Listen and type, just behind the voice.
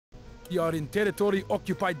We are in territory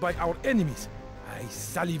occupied by our enemies. I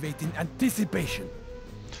salivate in anticipation.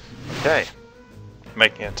 Okay.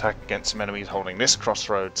 Making an attack against some enemies holding this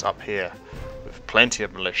crossroads up here with plenty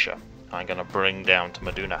of militia. I'm going to bring down to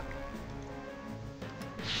Meduna.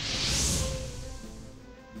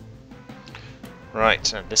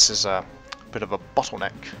 Right, and this is a bit of a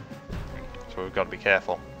bottleneck, so we've got to be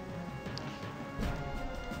careful.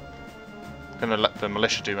 I'm going to let the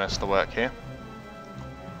militia do most of the work here.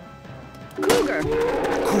 Cougar.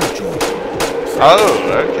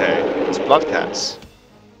 Oh, okay. It's Bloodcats.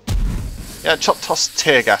 Yeah, toss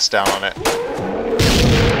tear gas down on it.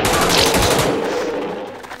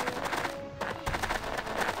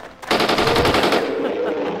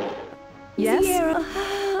 Yes.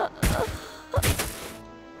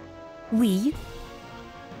 We?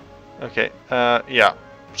 Okay, yeah.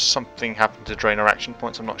 Something happened to drain our action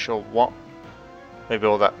points, I'm not sure what. Maybe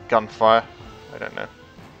all that gunfire. I don't know.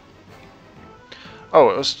 Oh,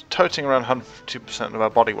 it was toting around 102% of our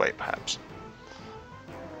body weight, perhaps.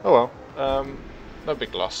 Oh well. No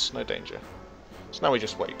big loss, no danger. So now we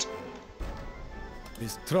just wait.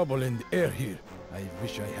 There's trouble in the air here. I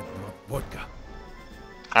wish I had brought vodka.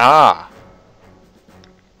 Ah!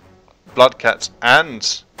 Bloodcats and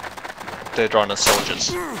Daedrina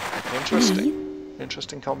soldiers. Interesting.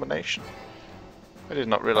 Interesting combination. I did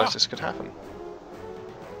not realise this could happen.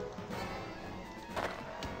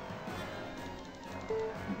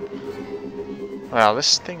 Wow,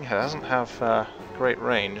 this thing doesn't have great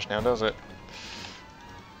range now, does it?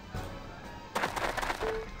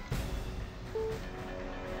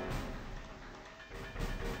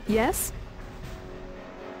 Yes.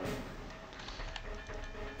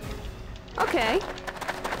 Okay.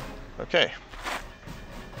 Okay.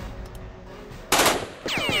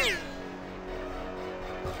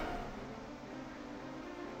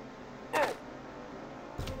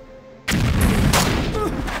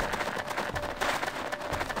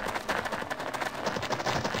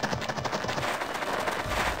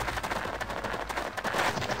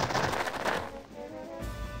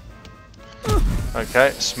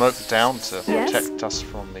 Okay, smoke down to protect us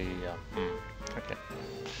from the... okay.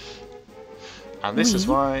 And this is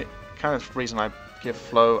why, kind of reason I give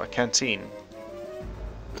Flo a canteen.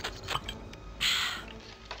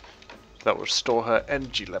 That will restore her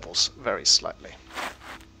energy levels very slightly.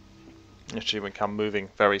 And she will become moving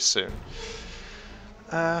very soon.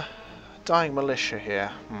 Dying militia here.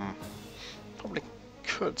 Probably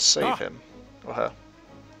could save him or her.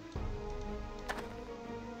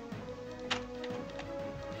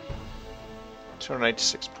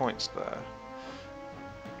 $286 points there.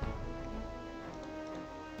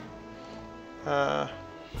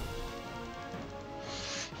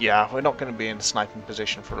 Yeah, we're not going to be in a sniping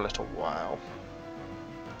position for a little while.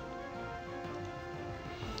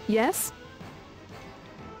 Yes.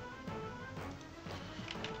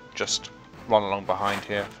 Just run along behind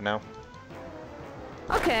here for now.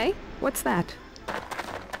 Okay. What's that?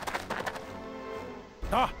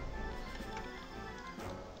 Ah!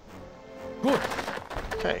 Good.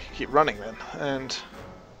 Okay, keep running then, and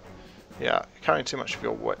yeah, you're carrying too much of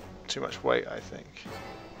your weight. Too much weight, I think.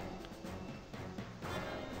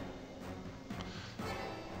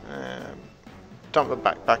 Dump the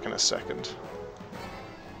backpack in a second.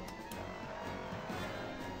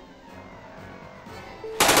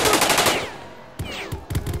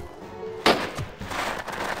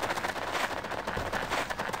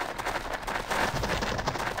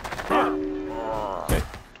 Okay,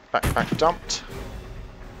 backpack dumped.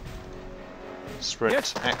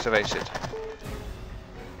 Sprint activated.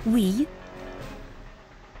 We?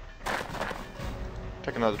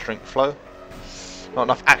 Take another drink, Flo. Not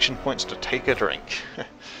enough action points to take a drink.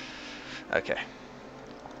 Okay.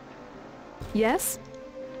 Yes.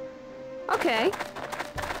 Okay.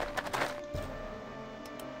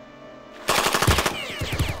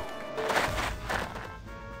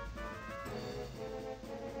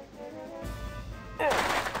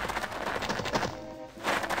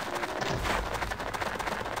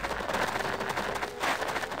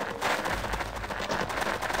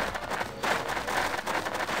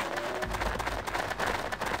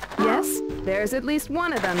 There's at least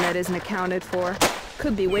one of them that isn't accounted for.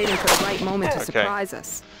 Could be waiting for the right moment to surprise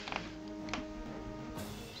us.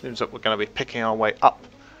 Seems that we're going to be picking our way up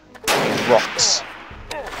these rocks.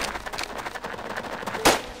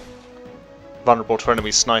 Vulnerable to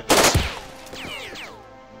enemy snipers.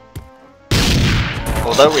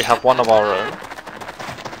 Although we have one of our own.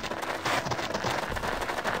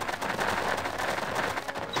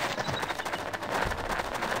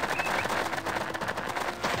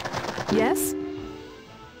 Yes.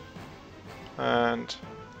 And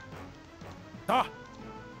Ah,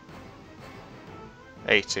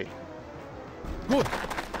 80. good.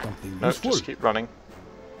 Something No, useful. just keep running.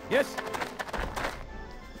 Yes.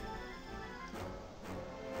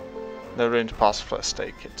 No room to pass first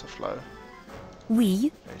aid kit to Flo.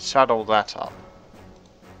 Oui. Okay, saddle that up.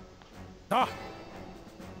 Ah,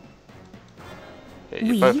 Yeah,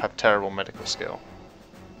 you Oui. both have terrible medical skill.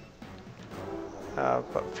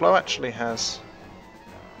 But Flo actually has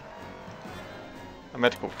a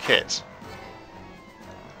medical kit.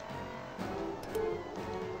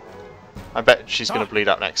 I bet she's going to bleed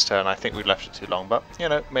up next turn. I think we left it too long, but, you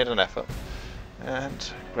know, made an effort.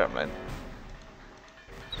 And Gremlin.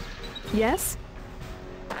 Yes?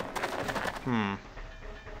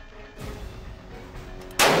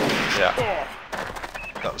 Yeah.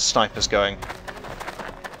 Got the snipers going.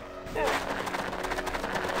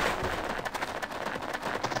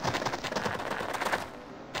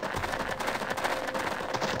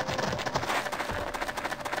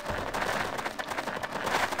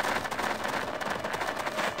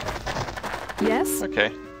 Yes?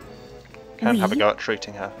 Okay. Can have a Oui. go at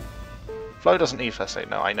treating her. Flo doesn't need first aid.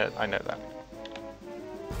 No, I know that.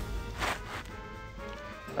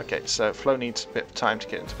 Okay, so Flo needs a bit of time to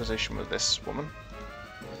get into position with this woman.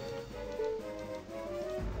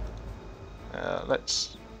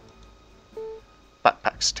 Let's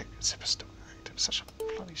backpack stick zipper still active. Such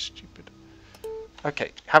a bloody stupid.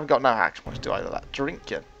 Okay, haven't got no action points to do either of that. Drink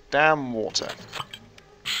your damn water.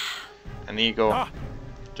 And Eagle,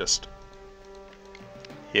 just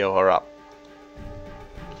heal her up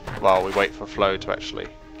while we wait for Flo to actually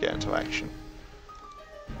get into action.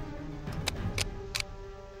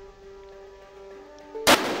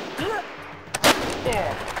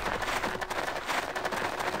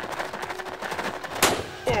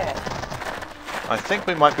 I think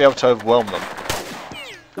we might be able to overwhelm them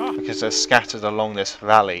because they're scattered along this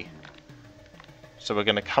valley. So we're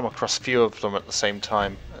going to come across fewer of them at the same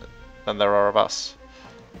time than there are of us.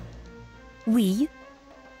 Oui.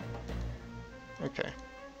 Okay.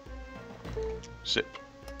 Zip.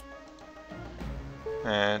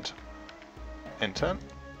 And enter.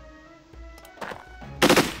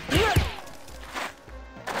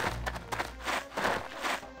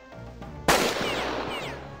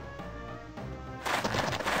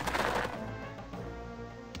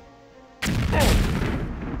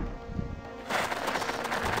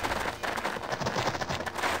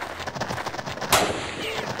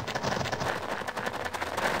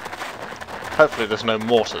 Hopefully there's no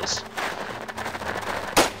mortars.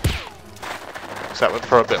 So that would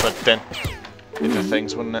throw a bit of a dent into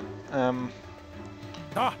things, wouldn't it?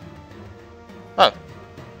 Oh.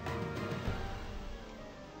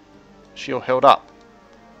 She all healed up.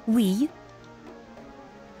 Oui.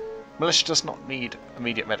 Militia does not need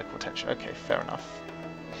immediate medical attention. Okay, fair enough.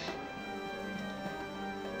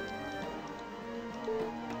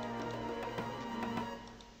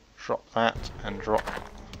 Drop that and drop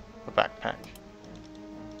the backpack.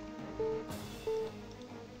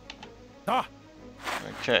 Ah,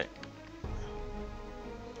 Okay.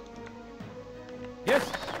 yes.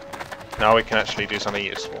 Now we can actually do something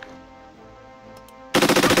useful.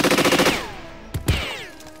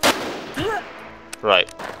 Right.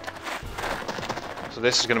 So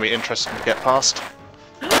this is going to be interesting to get past.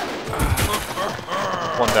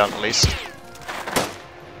 One down at least.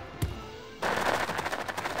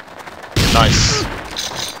 Nice.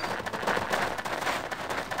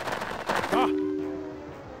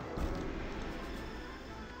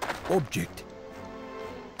 Object.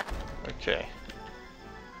 Okay.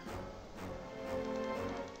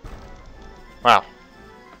 Wow.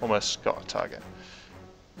 Almost got a target.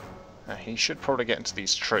 He should probably get into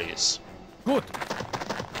these trees. Good.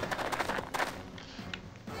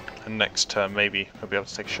 And next turn maybe he'll be able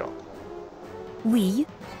to take a shot. Oui.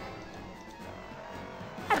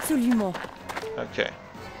 Absolument. Okay.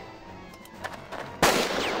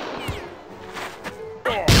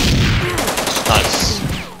 Nice.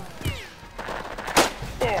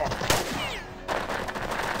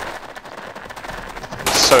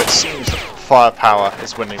 So it seems that firepower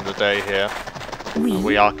is winning the day here. Oui.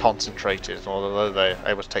 We are concentrated, although they're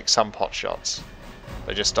able to take some pot shots.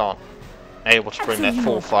 They just aren't able to bring their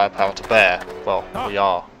full firepower to bear. Well, we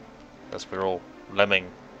are, as we're all a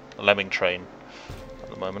lemming train at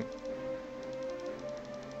the moment.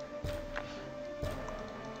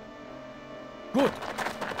 Good.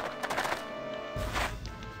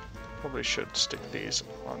 Probably should stick these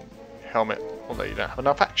on helmet, although you don't have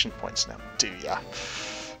enough action points now, do ya?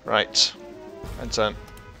 Right, and turn.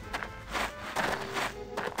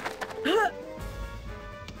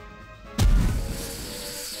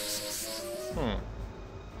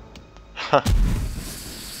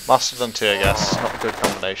 Mustard and tear gas, not a good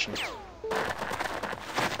combination.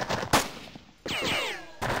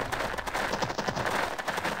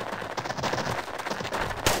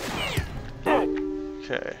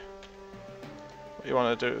 Okay. What you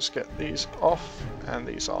want to do is get these off and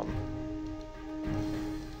these on.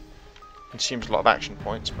 Consumes a lot of action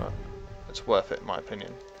points, but it's worth it in my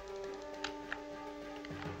opinion.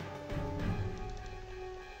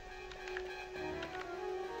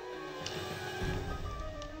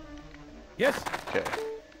 Yes. Okay,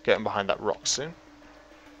 getting behind that rock soon.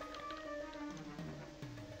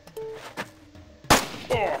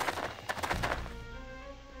 We've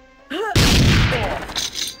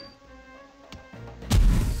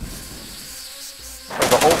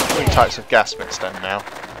got all three types of gas mixed in now.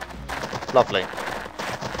 Lovely.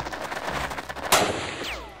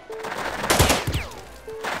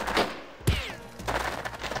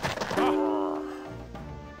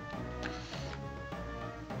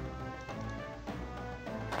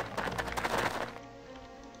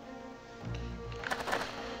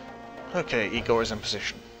 Okay, Igor is in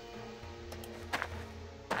position.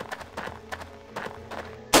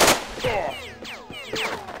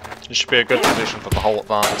 This should be a good position for the whole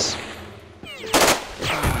advance.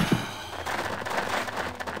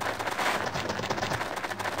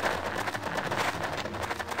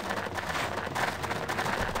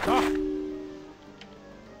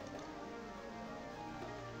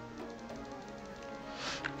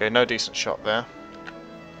 Okay, no decent shot there.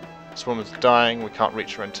 This woman's dying, we can't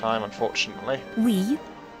reach her in time, unfortunately. Oui.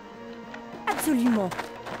 Absolument.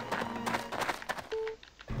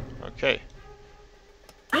 Okay.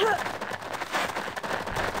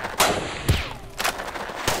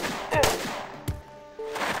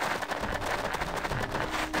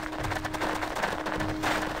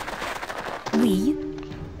 Oui.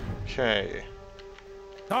 Okay.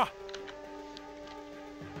 Ah!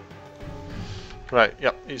 Right,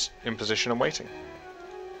 yep, he's in position and waiting.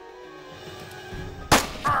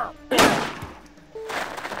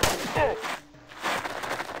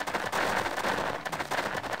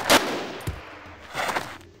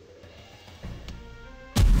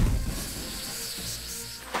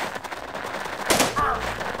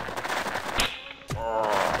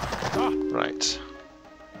 Right.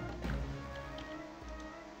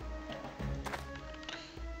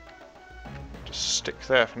 Just stick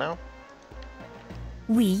there for now.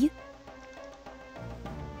 Oui.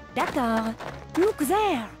 D'accord. Look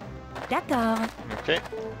there. D'accord. Okay.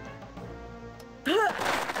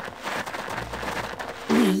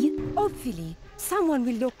 Oui. Hopefully, someone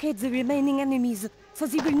will locate the remaining enemies, so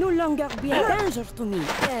they will no longer be a danger to me.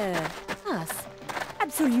 Us.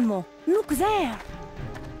 Absolument. Look there.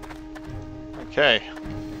 Okay.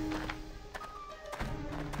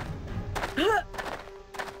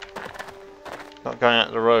 Not going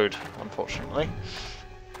out the road, unfortunately.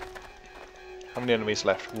 How many enemies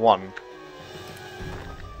left? One.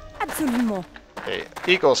 Absolument. Okay,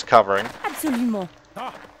 Igor's covering. Absolument.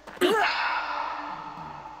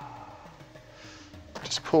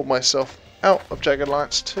 Just pulled myself out of Jagged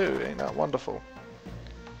Alliance 2. Ain't that wonderful?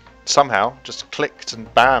 Somehow, just clicked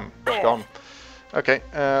and bam, it's gone. Okay,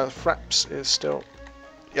 Fraps is still,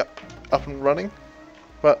 yep, up and running.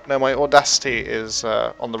 But no, my Audacity is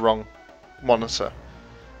on the wrong monitor.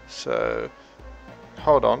 So,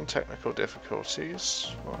 hold on, technical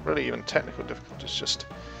difficulties. Well, really even technical difficulties, just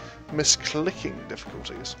misclicking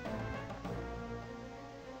difficulties.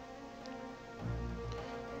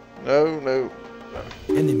 No, no, no.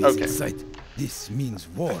 Enemies Okay. in sight. This means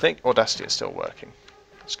war. I think Audacity is still working.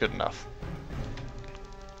 That's good enough.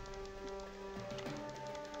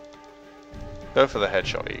 Go for the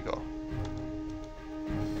headshot, Igor.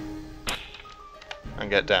 And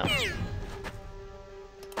get down.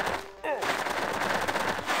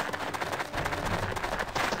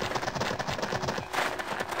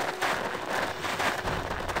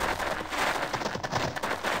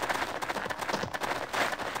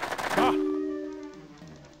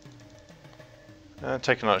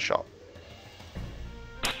 Take another shot.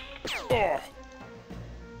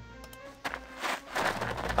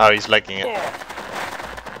 Oh, he's legging it.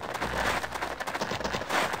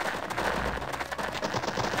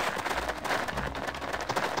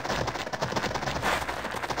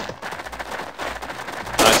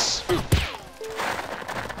 Nice.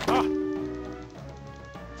 I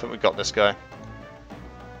think we got this guy.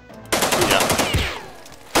 Yeah.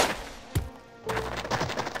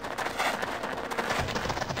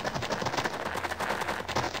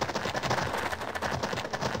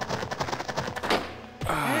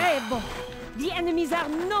 The enemies are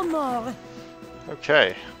no more.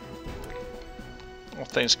 Okay. What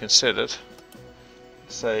things considered,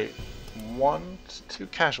 say 1 to 2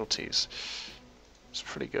 casualties. It's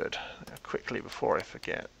pretty good. Quickly before I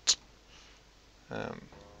forget.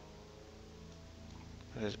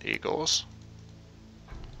 There's eagles.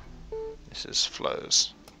 This is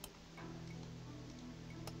flows.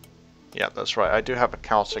 Yeah, that's right. I do have a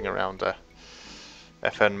counting around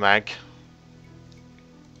FN mag.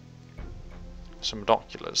 Some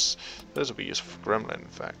binoculars. Those will be useful for Gremlin, in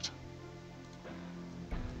fact.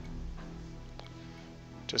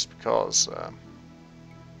 Just because...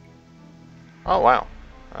 oh wow,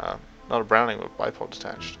 not a Browning with bipod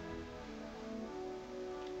attached.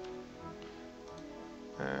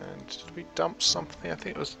 And did we dump something? I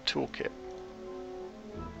think it was a toolkit.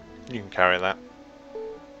 You can carry that.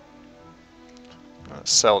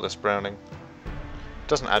 Let's sell this Browning.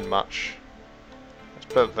 Doesn't add much. It's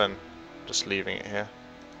better than just leaving it here.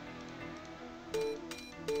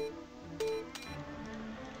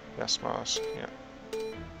 Gas mask, yeah.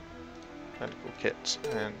 Medical kit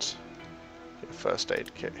and get a first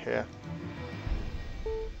aid kit here.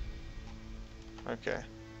 Okay.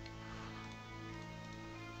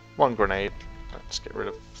 1 grenade. Let's get rid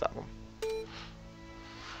of that one.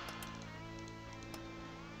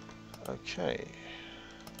 Okay.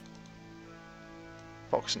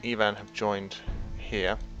 Fox and Evan have joined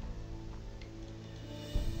here.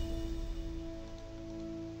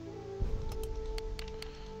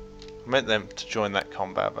 I meant them to join that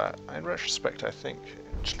combat, but in retrospect I think it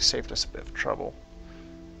actually saved us a bit of trouble.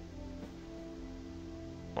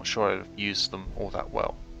 Not sure I'd have used them all that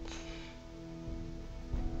well.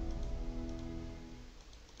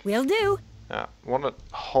 Will do. Yeah, I want to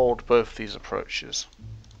hold both these approaches.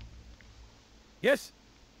 Yes?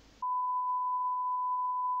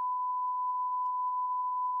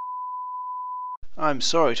 I'm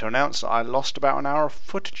sorry to announce that I lost about an hour of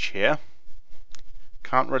footage here.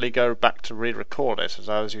 Can't really go back to re-record it as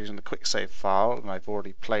I was using the quick save file and I've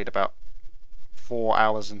already played about 4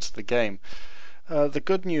 hours into the game. The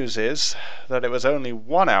good news is that it was only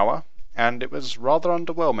 1 hour and it was rather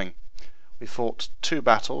underwhelming. We fought 2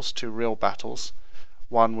 battles, 2 real battles,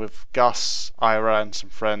 one with Gus, Ira and some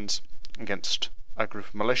friends against a group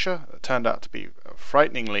of militia that turned out to be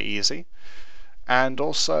frighteningly easy, and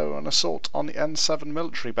also an assault on the N7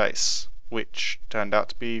 military base, which turned out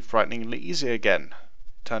to be frighteningly easy again.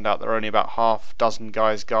 Turned out there were only about half dozen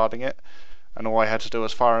guys guarding it, and all I had to do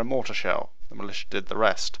was fire a mortar shell. The militia did the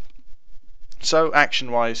rest. So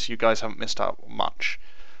action-wise, you guys haven't missed out much.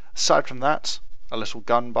 Aside from that, a little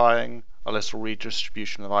gun buying, a little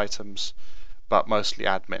redistribution of items, but mostly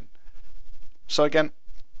admin. So again,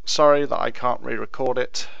 sorry that I can't re-record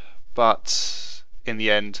it, but in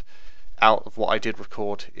the end, out of what I did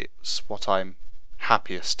record, it's what I'm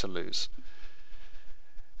happiest to lose.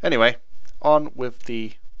 Anyway, on with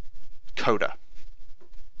the coder.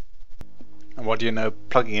 And what do you know,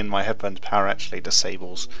 plugging in my headphones power actually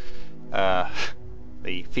disables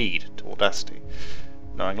the feed to Audacity,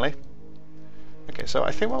 knowingly. Okay, so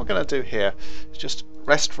I think what we're going to do here is just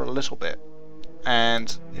rest for a little bit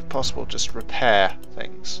and, if possible, just repair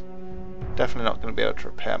things. Definitely not going to be able to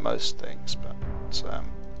repair most things, but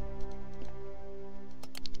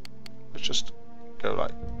let's just go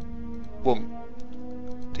like, boom,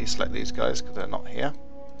 deselect these guys because they're not here,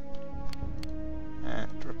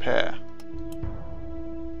 and repair.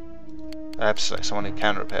 I have to select someone who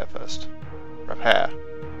can repair first. Repair.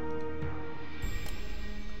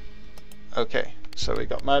 Okay, so we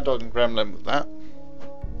got Mad Dog and Gremlin with that.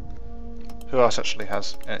 Who else actually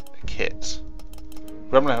has a kit?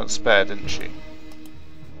 Gremlin had a spare, didn't she?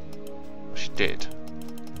 Well, she did.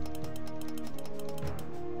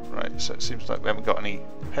 Right, so it seems like we haven't got any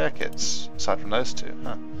repair kits aside from those 2.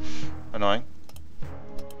 Huh. Annoying.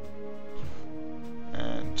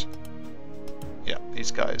 And yeah,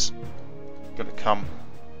 these guys are gonna come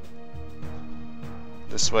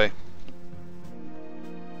this way.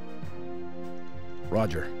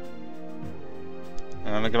 Roger.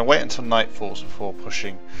 And I'm going to wait until night falls before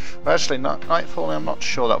pushing. Well, actually, nightfall, I'm not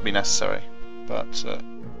sure that'll be necessary. But,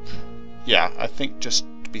 yeah, I think just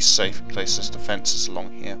to be safe, place this defences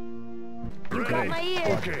along here.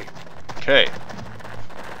 Okay. Okay.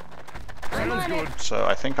 Sounds good. So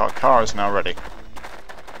I think our car is now ready.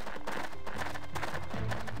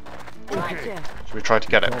 Okay. Should we try to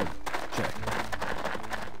get it? Check.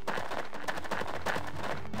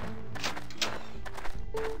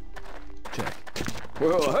 Check.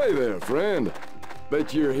 Well, hey there, friend.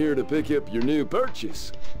 Bet you're here to pick up your new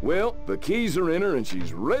purchase. Well, the keys are in her and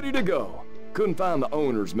she's ready to go. Couldn't find the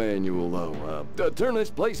owner's manual, though. Turn this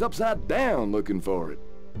place upside down looking for it.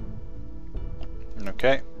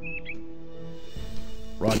 Okay.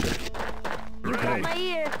 Roger. You got my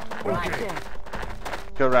ear. Roger.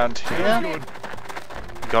 Go around here.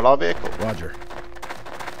 Got our vehicle. Roger.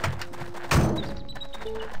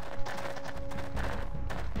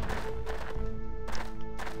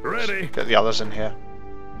 Ready? Get the others in here.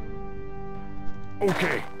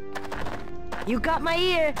 Okay. You got my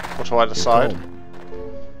ear. Or to either side. home.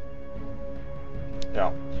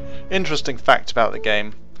 Yeah. Interesting fact about the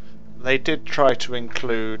game. They did try to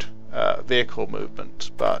include vehicle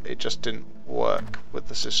movement, but it just didn't work with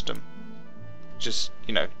the system. Just,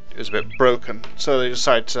 you know, it was a bit broken. So they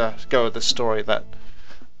decided to go with the story that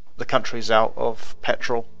the country's out of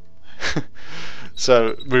petrol.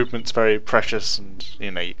 So movement's very precious, and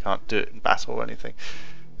you know, you can't do it in battle or anything.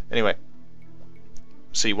 Anyway,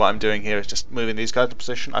 see what I'm doing here is just moving these guys into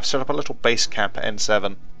position. I've set up a little base camp at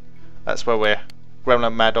N7. That's where Gremlin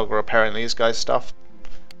and Mad Dog are repairing these guys' stuff,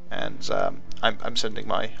 and I'm sending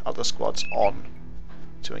my other squads on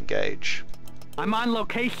to engage. I'm on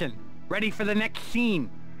location, ready for the next scene.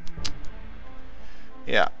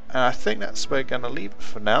 Yeah, and I think that's where we're going to leave it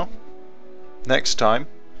for now. Next time,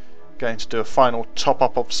 going to do a final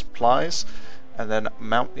top-up of supplies, and then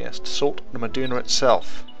mount the assault on Medina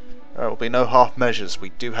itself. There will be no half measures. We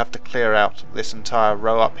do have to clear out this entire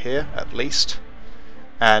row up here, at least,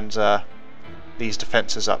 and these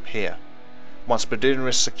defences up here. Once Medina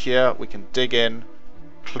is secure, we can dig in,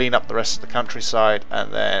 clean up the rest of the countryside,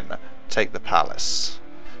 and then take the palace.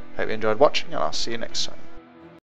 Hope you enjoyed watching, and I'll see you next time.